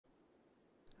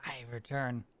I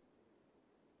return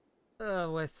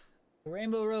with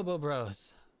Rainbow Robo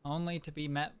Bros, only to be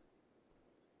met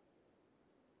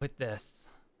with this.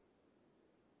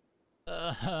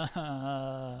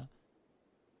 The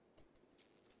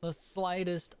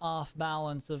slightest off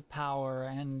balance of power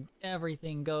and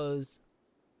everything goes.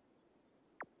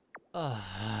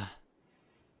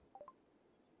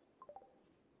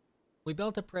 We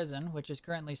built a prison, which is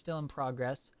currently still in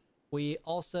progress. We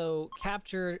also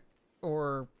captured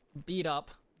or beat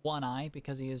up One Eye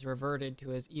because he is reverted to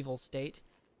his evil state.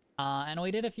 And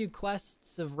we did a few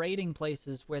quests of raiding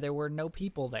places where there were no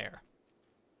people there.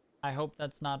 I hope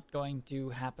that's not going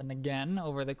to happen again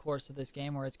over the course of this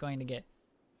game, where it's going to get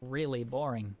really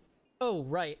boring. Oh,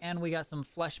 right, and we got some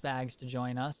flesh bags to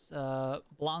join us.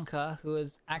 Blanca, who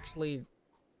is actually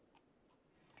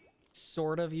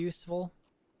sort of useful.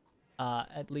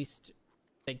 At least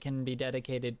they can be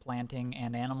dedicated planting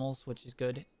and animals, which is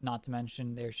good. Not to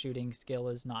mention their shooting skill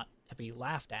is not to be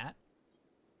laughed at.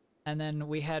 And then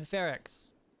we had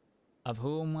Feryx, of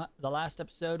whom the last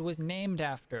episode was named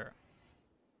after,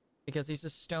 because he's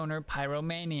a stoner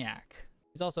pyromaniac.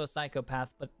 He's also a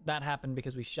psychopath, but that happened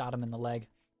because we shot him in the leg.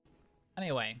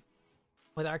 Anyway,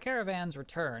 with our caravans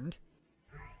returned,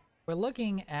 we're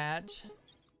looking at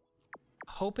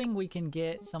hoping we can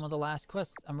get some of the last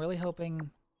quests. I'm really hoping...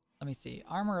 Let me see.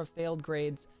 Armor of Failed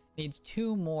Grades needs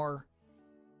 2 more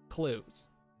clues.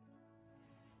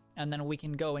 And then we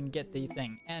can go and get the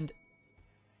thing. And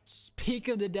speak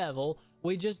of the devil,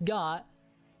 we just got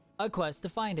a quest to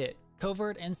find it.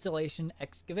 Covert Installation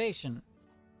Excavation.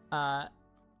 Kesos,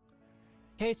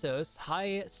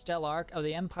 High Stellarch of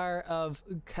the Empire of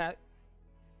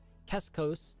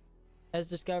Keskos, has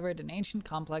discovered an ancient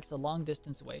complex a long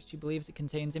distance away. She believes it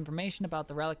contains information about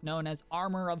the relic known as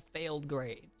Armor of Failed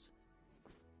Grades.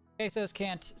 Kesos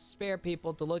can't spare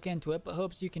people to look into it, but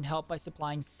hopes you can help by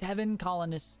supplying 7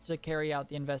 colonists to carry out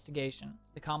the investigation.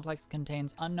 The complex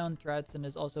contains unknown threats and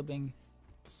is also being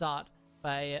sought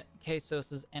by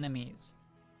Kesos' enemies,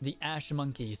 the Ash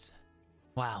Monkeys.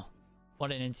 Wow,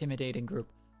 what an intimidating group.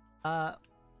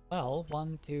 Well,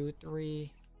 1, 2,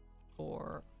 3,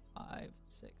 4, 5,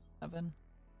 6, 7.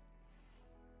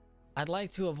 I'd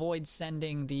like to avoid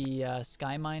sending the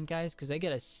Skymind guys, because they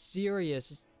get a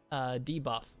serious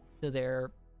debuff to their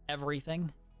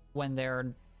everything when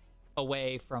they're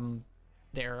away from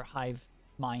their hive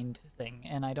mind thing,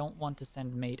 and I don't want to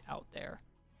send Mate out there.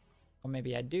 Or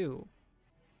maybe I do.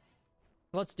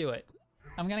 Let's do it.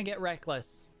 I'm gonna get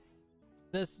reckless.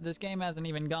 This game hasn't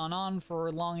even gone on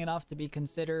for long enough to be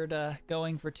considered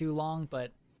going for too long,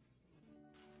 but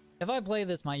if I play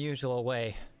this my usual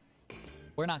way,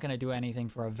 we're not gonna do anything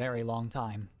for a very long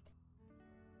time.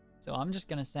 So I'm just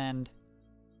gonna send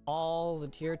all the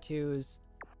tier 2s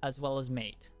as well as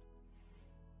Mate.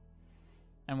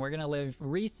 And we're gonna live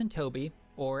Reese and Toby,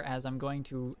 or as I'm going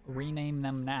to rename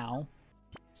them now,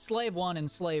 Slave 1 and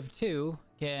Slave 2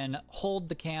 can hold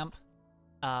the camp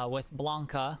with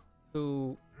Blanca,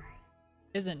 who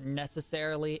isn't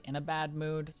necessarily in a bad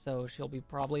mood, so she'll be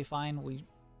probably fine.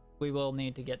 We will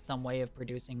need to get some way of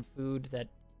producing food that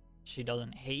she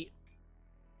doesn't hate.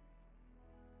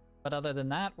 But other than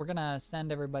that, we're gonna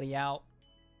send everybody out,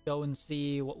 go and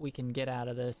see what we can get out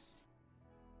of this.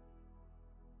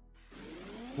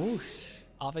 Whoosh,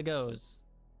 off it goes.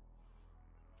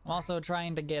 I'm also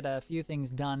trying to get a few things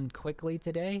done quickly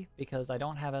today because I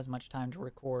don't have as much time to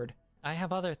record. I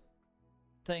have other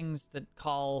things that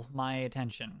call my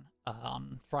attention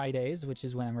on Fridays, which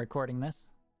is when I'm recording this,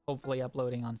 hopefully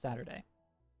uploading on Saturday.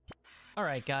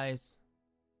 Alright guys.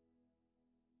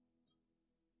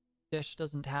 Dish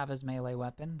doesn't have his melee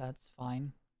weapon, that's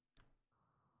fine.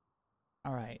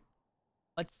 Alright,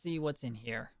 let's see what's in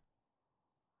here.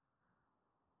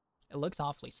 It looks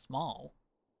awfully small.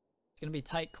 It's gonna be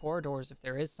tight corridors if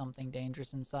there is something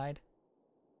dangerous inside.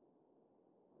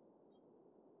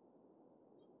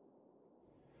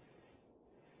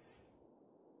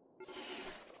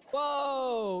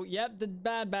 Whoa! Yep,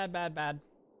 bad.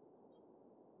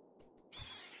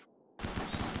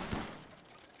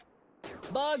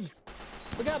 Bugs!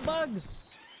 We got bugs!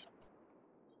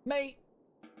 Mate!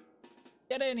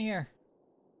 Get in here!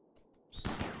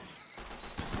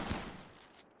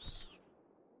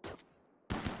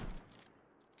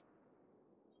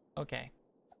 Okay.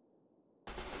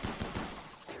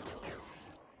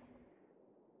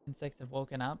 Insects have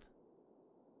woken up.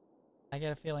 I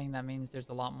get a feeling that means there's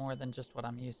a lot more than just what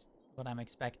I'm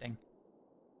expecting.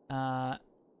 Do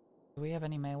we have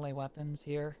any melee weapons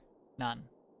here? None.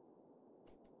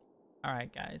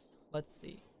 Alright guys, let's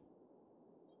see.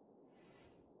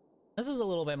 This is a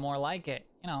little bit more like it.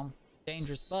 You know,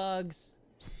 dangerous bugs.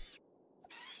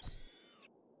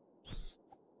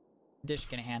 Dish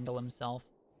can handle himself.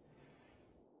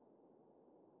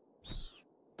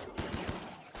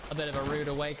 A bit of a rude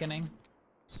awakening.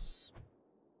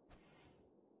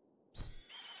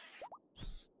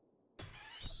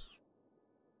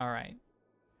 All right.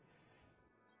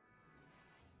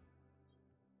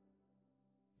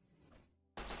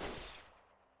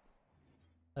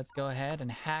 Let's go ahead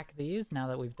and hack these now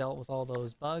that we've dealt with all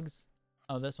those bugs.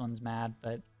 Oh, this one's mad,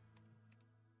 but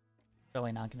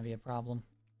really not going to be a problem.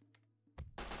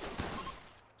 Let's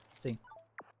see.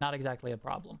 Not exactly a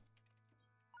problem.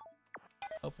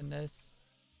 Open this.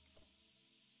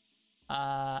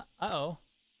 Uh-oh.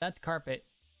 That's carpet.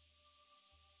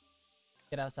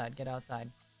 Get outside, get outside.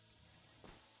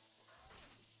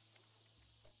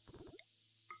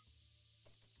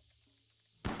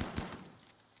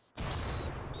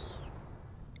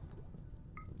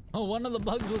 Oh, one of the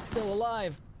bugs was still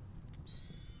alive.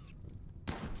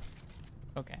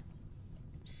 Okay.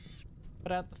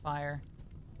 Put out the fire.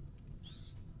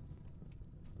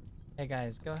 Hey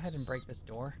guys, go ahead and break this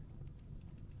door.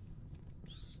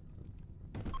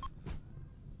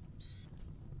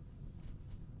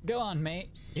 Go on,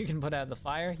 mate. You can put out the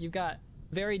fire. You've got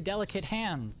very delicate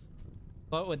hands.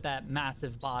 What with that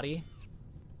massive body?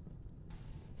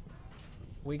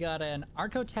 We got an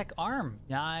Archotech arm.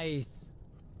 Nice.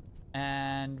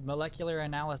 And molecular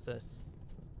analysis.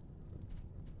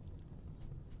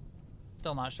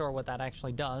 Still not sure what that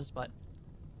actually does, but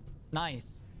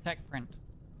nice. Tech print.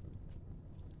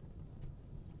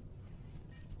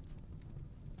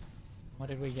 What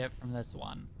did we get from this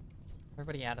one?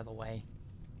 Everybody out of the way.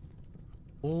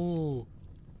 Ooh.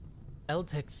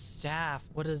 L-Tech staff.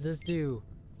 What does this do?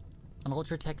 An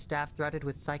Ultra-Tech staff threaded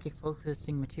with psychic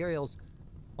focusing materials.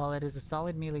 While it is a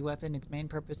solid melee weapon, its main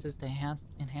purpose is to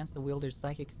enhance the wielder's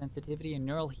psychic sensitivity and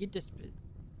neural heat dissipation.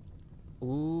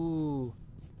 Ooh.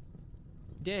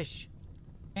 Dish.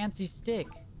 Fancy stick.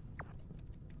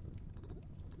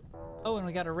 Oh, and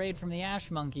we got a raid from the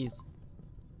Ash Monkeys.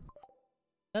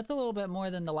 That's a little bit more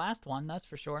than the last one, that's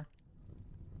for sure.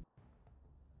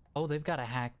 Oh, they've got a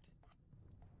hacked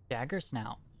dagger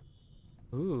snout.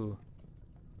 Ooh.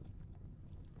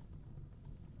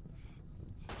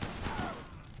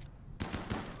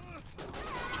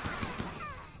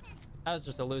 That was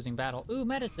just a losing battle. Ooh,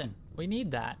 medicine. We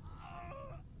need that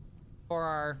for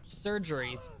our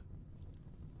surgeries.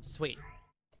 Sweet.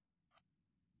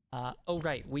 Oh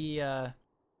right, we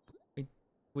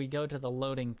go to the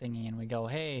loading thingy and we go,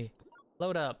 hey,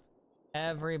 load up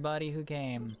everybody who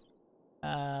came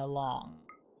along.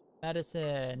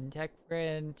 Medicine, tech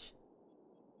print,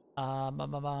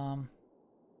 Archotech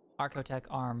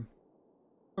arm.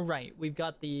 Right, we've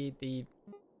got the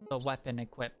weapon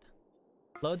equipped.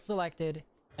 Load selected,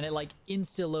 and it like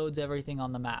insta loads everything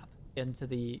on the map into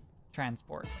the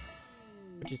transport,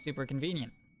 which is super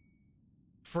convenient.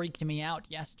 Freaked me out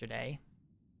yesterday,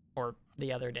 or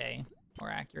the other day,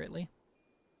 more accurately.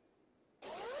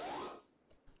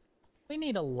 We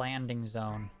need a landing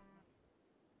zone.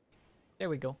 There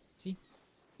we go. See?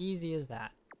 Easy as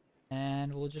that.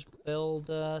 And we'll just build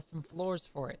some floors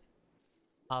for it.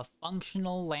 A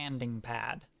functional landing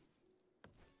pad.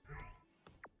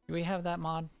 Do we have that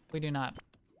mod? We do not.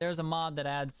 There's a mod that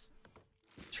adds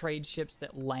trade ships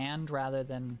that land rather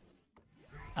than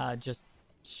just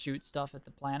shoot stuff at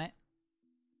the planet.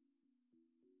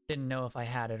 Didn't know if I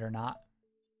had it or not.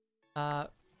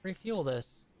 Refuel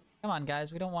this. Come on,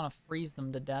 guys. We don't want to freeze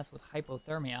them to death with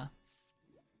hypothermia.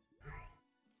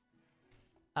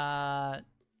 No,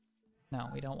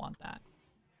 we don't want that.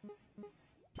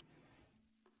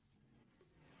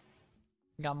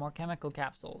 Got more chemical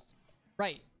capsules.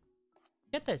 Right.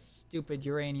 Get this stupid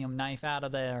uranium knife out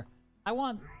of there. I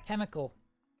want chemical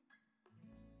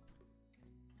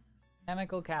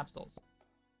capsules.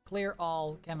 Clear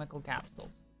all chemical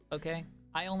capsules. Okay?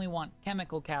 I only want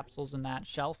chemical capsules in that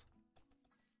shelf.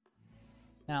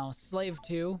 Now, Slave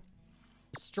 2,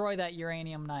 destroy that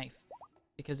uranium knife.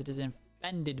 Because it has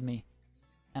offended me.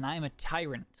 And I am a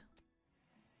tyrant.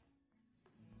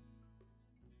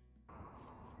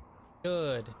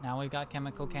 Good. Now we've got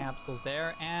chemical capsules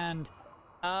there, and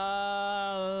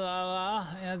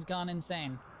it has gone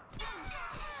insane.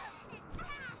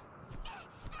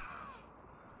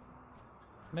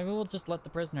 Maybe we'll just let the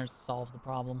prisoners solve the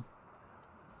problem.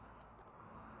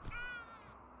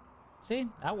 See?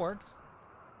 That works.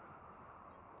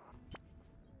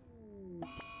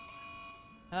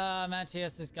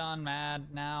 Matthias has gone mad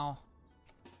now.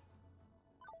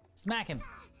 Smack him!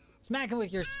 Smack him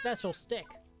with your special stick!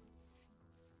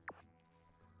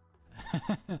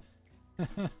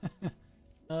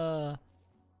 I'm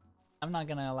not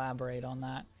gonna elaborate on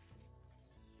that.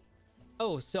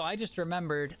 Oh, so I just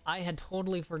remembered, I had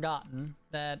totally forgotten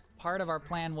that part of our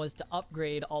plan was to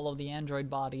upgrade all of the android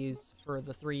bodies for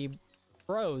the 3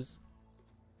 bros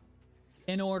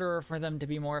in order for them to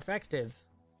be more effective.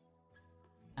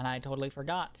 And I totally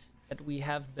forgot that we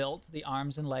have built the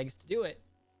arms and legs to do it.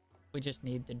 We just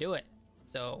need to do it.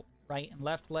 So, right and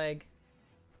left leg,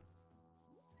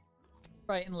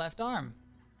 right and left arm,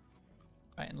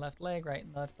 right and left leg, right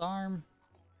and left arm,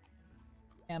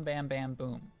 bam, bam, bam,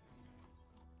 boom.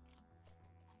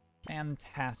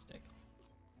 Fantastic.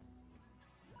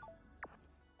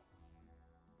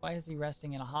 Why is he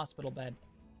resting in a hospital bed?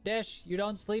 Dish, you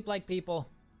don't sleep like people.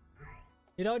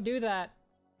 You don't do that.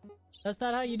 That's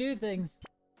not how you do things.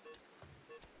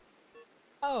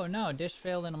 Oh no, Dish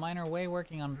failed in a minor way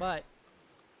working on butt.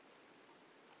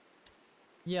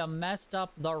 You messed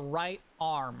up the right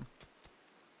arm.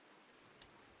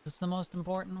 It's the most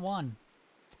important one.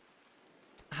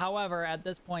 However, at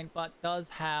this point, butt does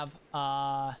have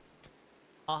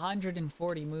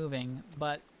 140 moving,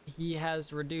 but he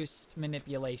has reduced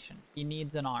manipulation. He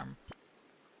needs an arm.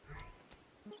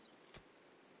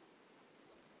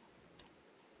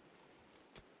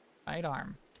 Right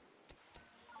arm.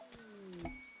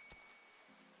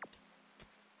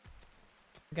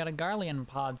 We got a Garlean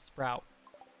pod sprout.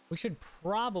 We should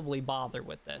probably bother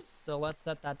with this. So let's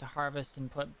set that to harvest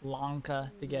and put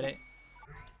Blanca to get it.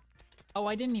 Oh,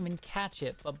 I didn't even catch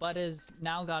it, but Bud has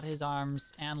now got his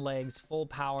arms and legs full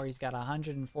power. He's got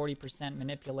 140%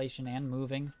 manipulation and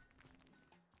moving.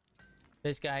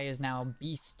 This guy is now a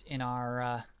beast in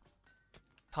our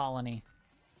colony.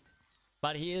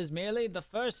 But he is merely the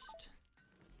first.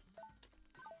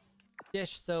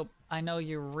 Dish soap, I know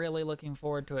you're really looking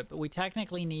forward to it, but we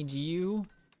technically need you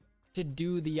to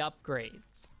do the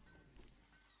upgrades.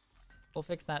 We'll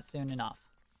fix that soon enough.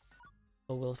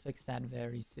 But we'll fix that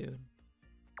very soon.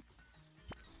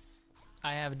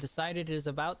 I have decided it is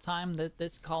about time that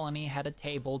this colony had a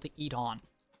table to eat on.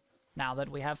 Now that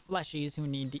we have fleshies who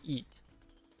need to eat.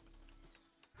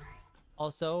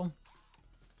 Also,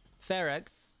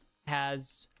 Ferex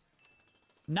has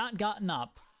not gotten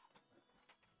up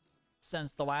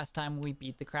since the last time we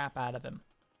beat the crap out of him.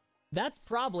 That's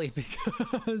probably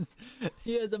because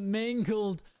he has a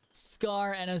mangled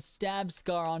scar and a stab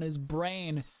scar on his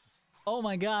brain. Oh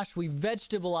my gosh, we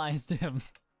vegetableized him.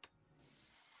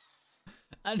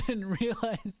 I didn't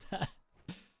realize that.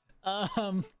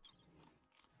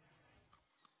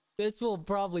 This will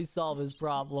probably solve his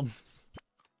problems.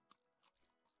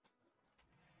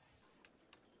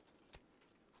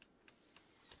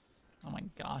 Oh my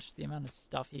gosh, the amount of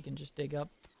stuff he can just dig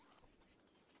up.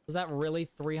 Was that really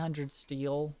 300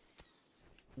 steel?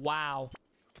 Wow.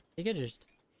 He could just...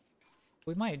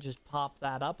 We might just pop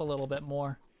that up a little bit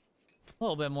more. A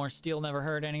little bit more steel never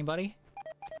hurt anybody.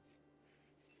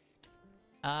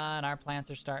 And our plants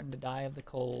are starting to die of the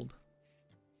cold.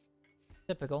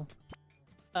 Typical.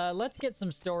 Let's get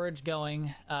some storage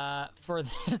going for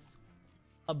this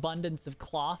abundance of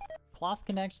cloth. Cloth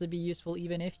can actually be useful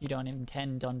even if you don't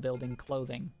intend on building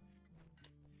clothing.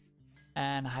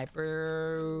 And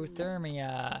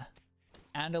hyperthermia.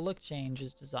 And a look change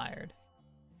is desired.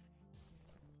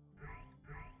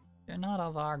 You're not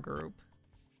of our group.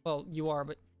 Well, you are,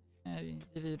 but...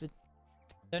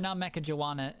 they're not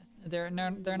mechajuana. They're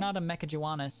not a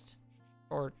mechajuanist.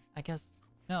 Or, I guess...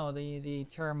 No, the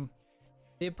term...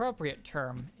 The appropriate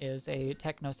term is a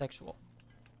technosexual.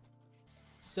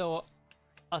 So,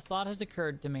 a thought has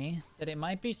occurred to me that it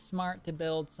might be smart to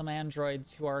build some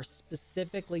androids who are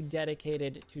specifically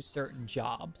dedicated to certain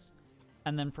jobs,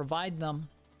 and then provide them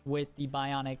with the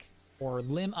bionic or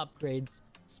limb upgrades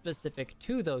specific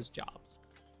to those jobs.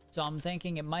 So I'm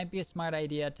thinking it might be a smart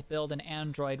idea to build an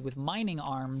android with mining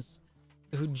arms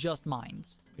who just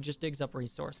mines, who just digs up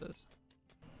resources.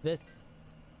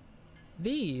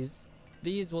 These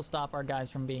will stop our guys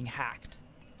from being hacked.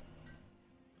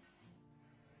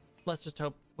 Let's just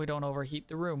hope we don't overheat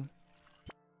the room.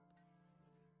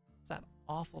 What's that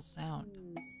awful sound?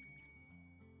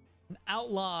 An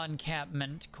outlaw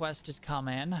encampment quest has come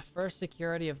in. First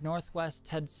Security of Northwest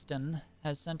Tedston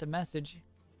has sent a message.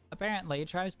 Apparently,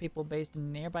 tribespeople based in a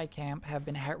nearby camp have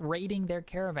been raiding their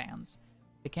caravans.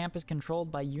 The camp is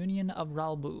controlled by Union of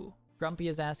Ralbu. Grumpy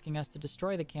is asking us to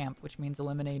destroy the camp, which means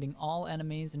eliminating all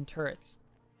enemies and turrets.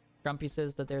 Grumpy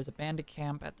says that there's a bandit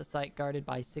camp at the site guarded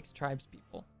by 6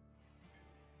 tribespeople.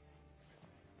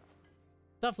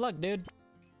 Tough luck, dude.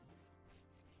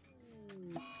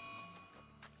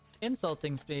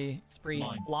 Insulting spree,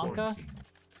 Blanca.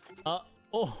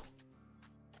 Oh.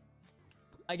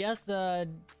 I guess,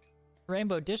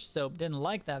 Rainbow Dish Soap didn't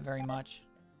like that very much.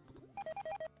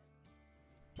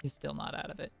 He's still not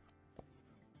out of it.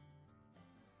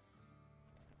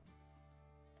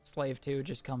 Slave 2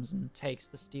 just comes and takes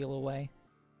the steel away.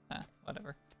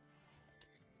 Whatever.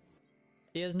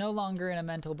 He is no longer in a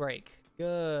mental break.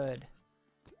 Good.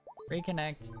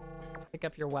 Reconnect. Pick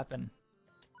up your weapon.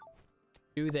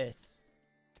 Do this.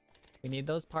 We need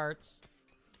those parts.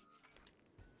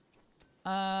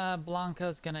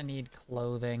 Blanca's gonna need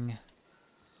clothing.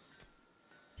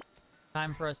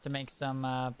 Time for us to make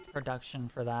some production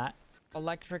for that.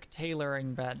 Electric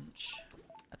tailoring bench.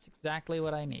 That's exactly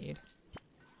what I need.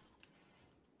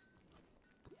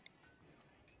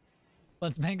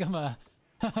 Let's make him a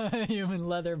human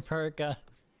leather perka.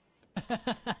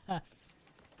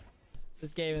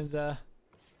 This game is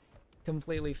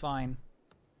completely fine.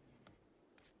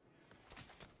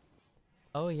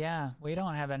 Oh yeah, we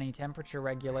don't have any temperature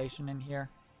regulation in here.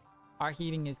 Our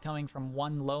heating is coming from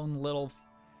one lone little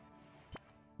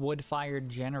wood-fired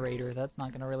generator. That's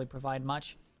not going to really provide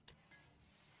much.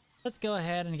 Let's go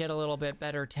ahead and get a little bit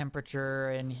better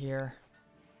temperature in here.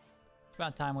 It's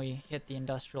about time we hit the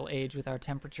industrial age with our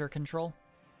temperature control.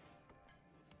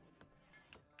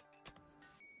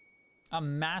 A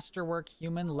masterwork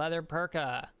human leather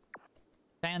perka.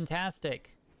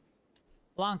 Fantastic.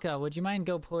 Blanca, would you mind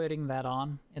go putting that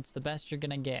on? It's the best you're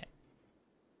gonna get.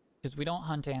 Because we don't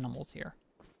hunt animals here.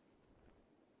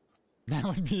 That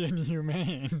would be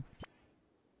inhumane.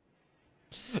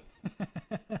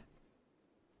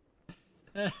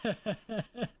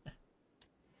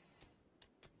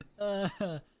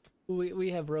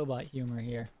 We have robot humor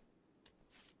here.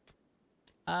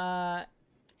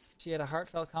 She had a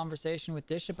heartfelt conversation with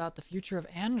Dish about the future of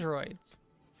androids.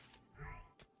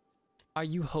 Are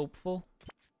you hopeful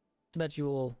that you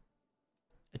will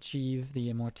achieve the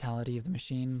immortality of the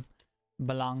machine,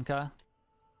 Blanca?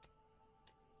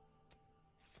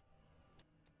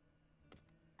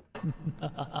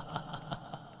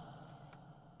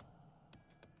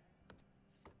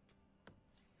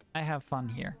 I have fun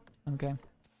here, okay?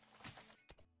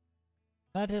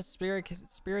 That his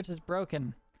spirit is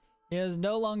broken. He is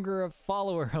no longer a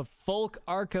follower of folk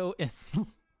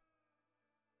Arco-Islam.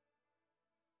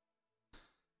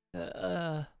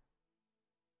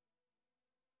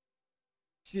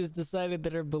 She has decided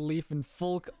that her belief in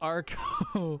folk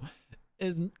Arco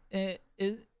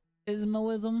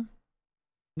Ismalism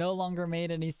no longer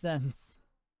made any sense.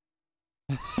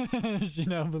 She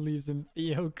now believes in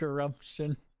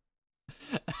theo-corruption.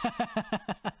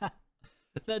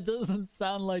 That doesn't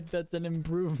sound like that's an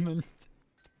improvement.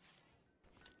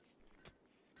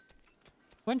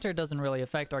 Winter doesn't really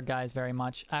affect our guys very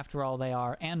much. After all, they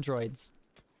are androids.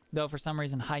 Though for some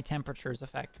reason high temperatures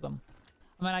affect them.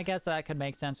 I mean, I guess that could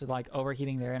make sense with like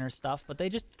overheating their inner stuff, but they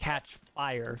just catch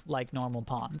fire like normal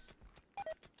pawns.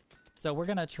 So we're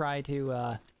gonna try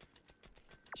to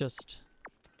just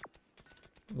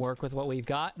work with what we've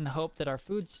got and hope that our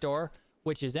food store,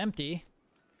 which is empty...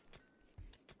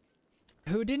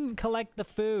 Who didn't collect the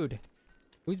food?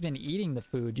 Who's been eating the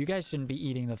food? You guys shouldn't be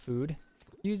eating the food.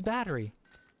 Use battery.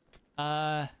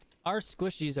 Our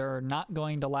squishies are not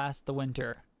going to last the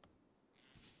winter.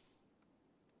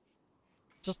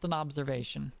 Just an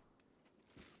observation.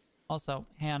 Also,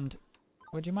 Hand,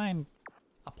 would you mind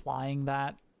applying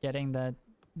that? Getting the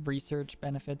research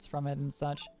benefits from it and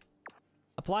such?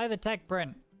 Apply the tech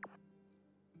print.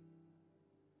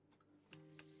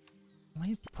 At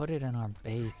least put it in our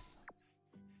base.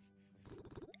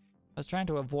 I was trying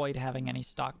to avoid having any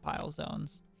stockpile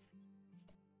zones.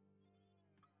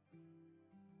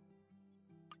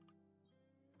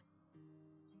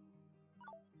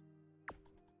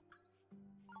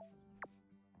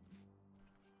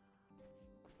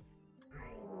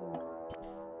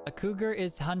 A cougar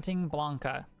is hunting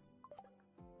Blanca.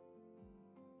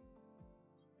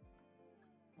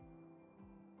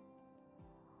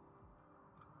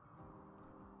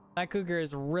 That cougar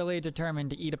is really determined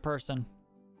to eat a person.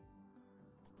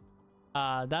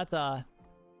 That's a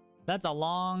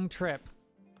long trip.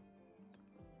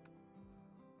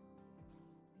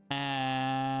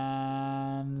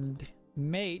 And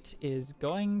mate is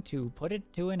going to put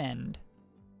it to an end.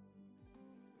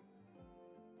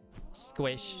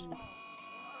 Squish.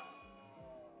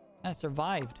 I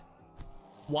survived.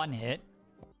 One hit.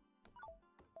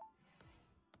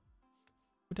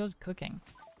 Who does cooking?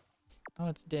 Oh,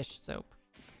 it's dish soap.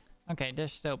 Okay,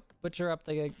 dish soap. Butcher up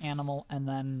the animal and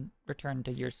then return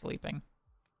to your sleeping.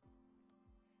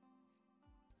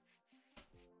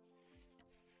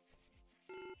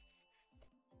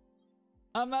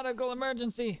 A medical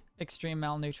emergency! Extreme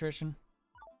malnutrition.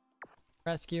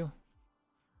 Rescue.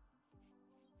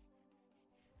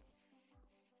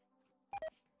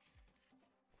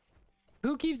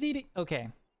 Who keeps eating? Okay.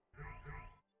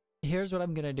 Here's what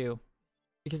I'm gonna do.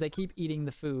 Because they keep eating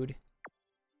the food.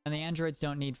 And the androids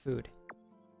don't need food.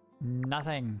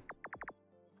 Nothing.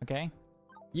 Okay?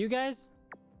 You guys,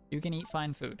 you can eat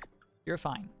fine food. You're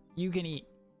fine. You can eat.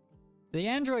 The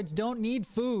androids don't need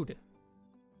food.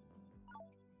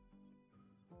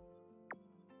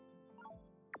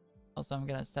 Also, I'm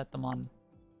gonna set them on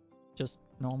just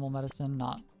normal medicine,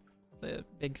 not the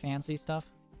big fancy stuff.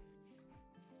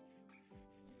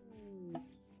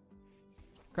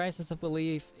 Crisis of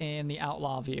belief in the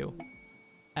outlaw view.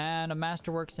 And a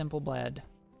masterwork simple bled.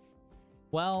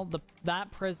 Well,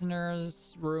 that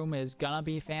prisoner's room is gonna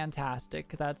be fantastic.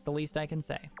 That's the least I can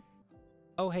say.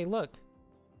 Oh, hey, look.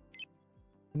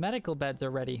 The medical beds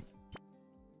are ready.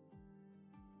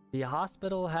 The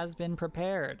hospital has been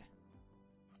prepared.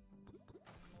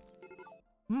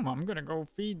 I'm gonna go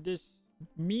feed this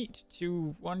meat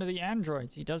to one of the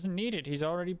androids. He doesn't need it. He's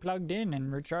already plugged in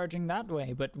and recharging that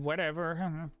way. But whatever.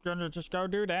 I'm gonna just go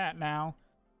do that now.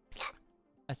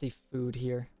 I see food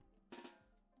here.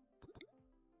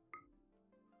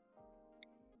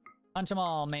 Punch them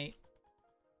all, mate.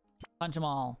 Punch them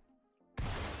all.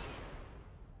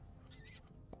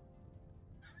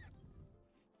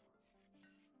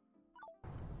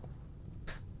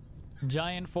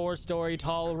 Giant 4-story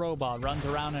tall robot runs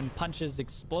around and punches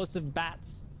explosive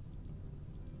bats.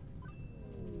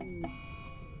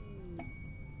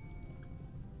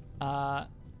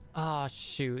 Oh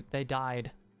shoot, they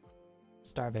died.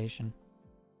 Starvation.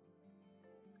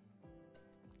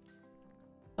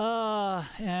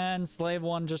 And Slave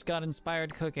 1 just got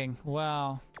inspired cooking.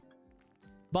 Wow.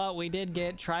 But we did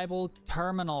get Tribal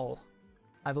Terminal.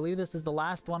 I believe this is the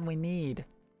last one we need.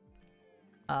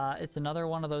 It's another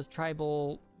one of those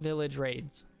tribal village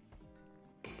raids.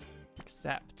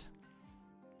 Except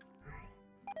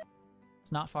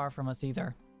it's not far from us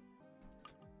either.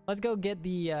 Let's go get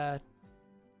the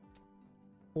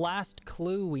last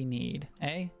clue we need,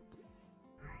 eh?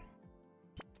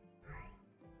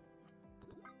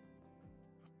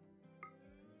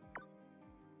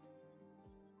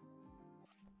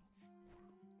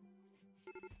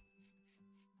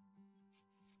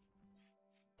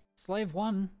 Slave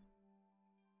 1.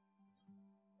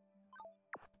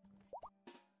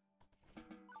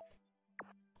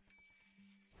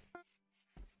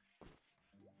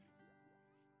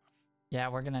 Yeah,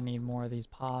 we're gonna need more of these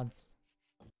pods.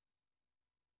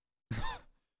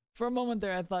 For a moment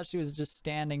there, I thought she was just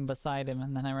standing beside him,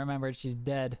 and then I remembered she's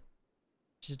dead.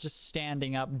 She's just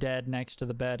standing up dead next to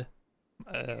the bed.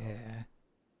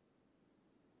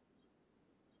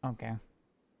 Okay.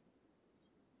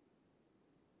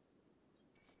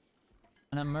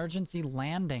 An emergency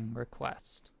landing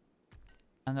request.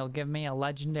 And they'll give me a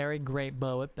legendary great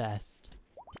bow at best.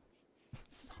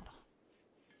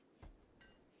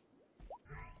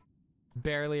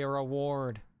 Barely a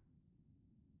reward.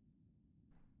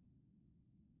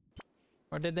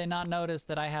 Or did they not notice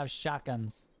that I have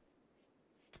shotguns?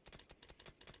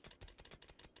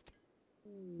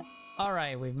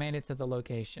 Alright, we've made it to the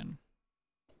location.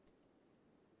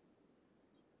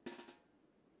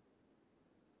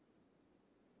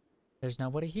 There's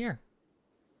nobody here.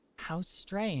 How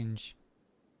strange.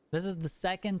 This is the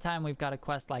second time we've got a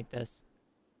quest like this.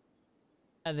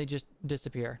 And they just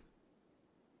disappear.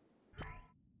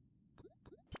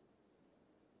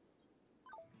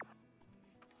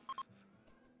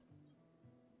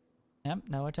 Yep,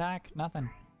 no attack, nothing.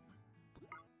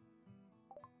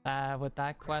 With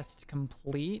that quest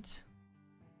complete,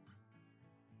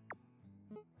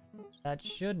 that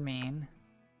should mean...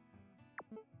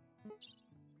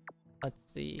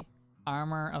 Let's see.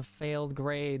 Armor of failed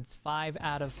grades, 5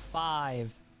 out of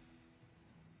 5.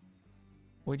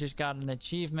 We just got an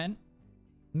achievement.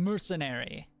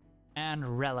 Mercenary.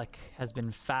 And relic has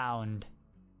been found.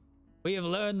 We have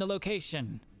learned the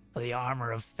location of the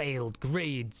armor of failed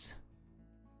grades.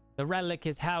 The relic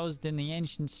is housed in the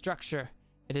ancient structure.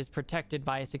 It is protected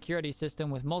by a security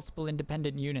system with multiple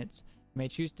independent units. You may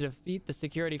choose to defeat the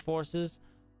security forces,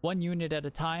 one unit at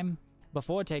a time,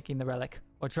 before taking the relic,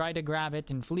 or try to grab it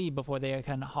and flee before they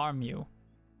can harm you.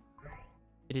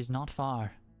 It is not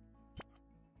far.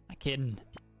 I'm kidding.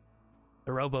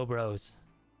 The Robo Bros.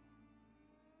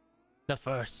 The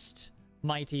first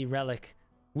mighty relic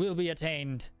will be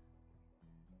attained.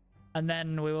 And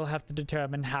then we will have to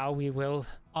determine how we will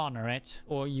honor it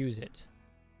or use it.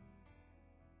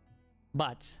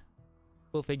 But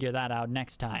we'll figure that out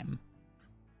next time.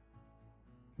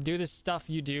 Do the stuff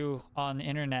you do on the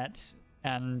internet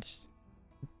and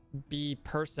be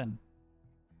person.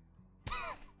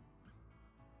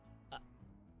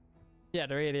 Yeah,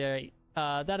 to reiterate,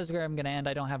 that is where I'm gonna end.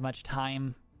 I don't have much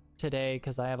time today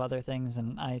because I have other things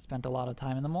and I spent a lot of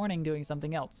time in the morning doing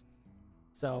something else.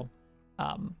 So,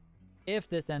 if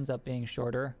this ends up being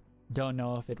shorter, don't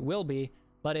know if it will be,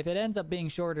 but if it ends up being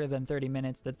shorter than 30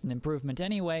 minutes, that's an improvement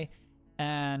anyway.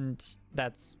 And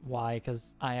that's why,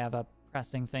 because I have a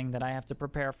pressing thing that I have to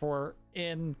prepare for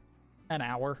in an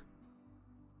hour.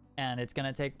 And it's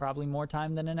going to take probably more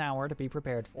time than an hour to be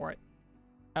prepared for it.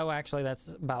 Oh, actually, that's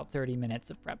about 30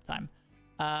 minutes of prep time.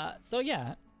 So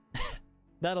yeah,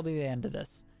 that'll be the end of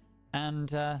this.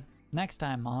 And next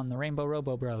time on the Rainbow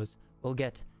Robo Bros, we'll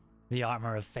get the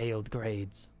Armor of Failed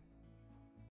Grades.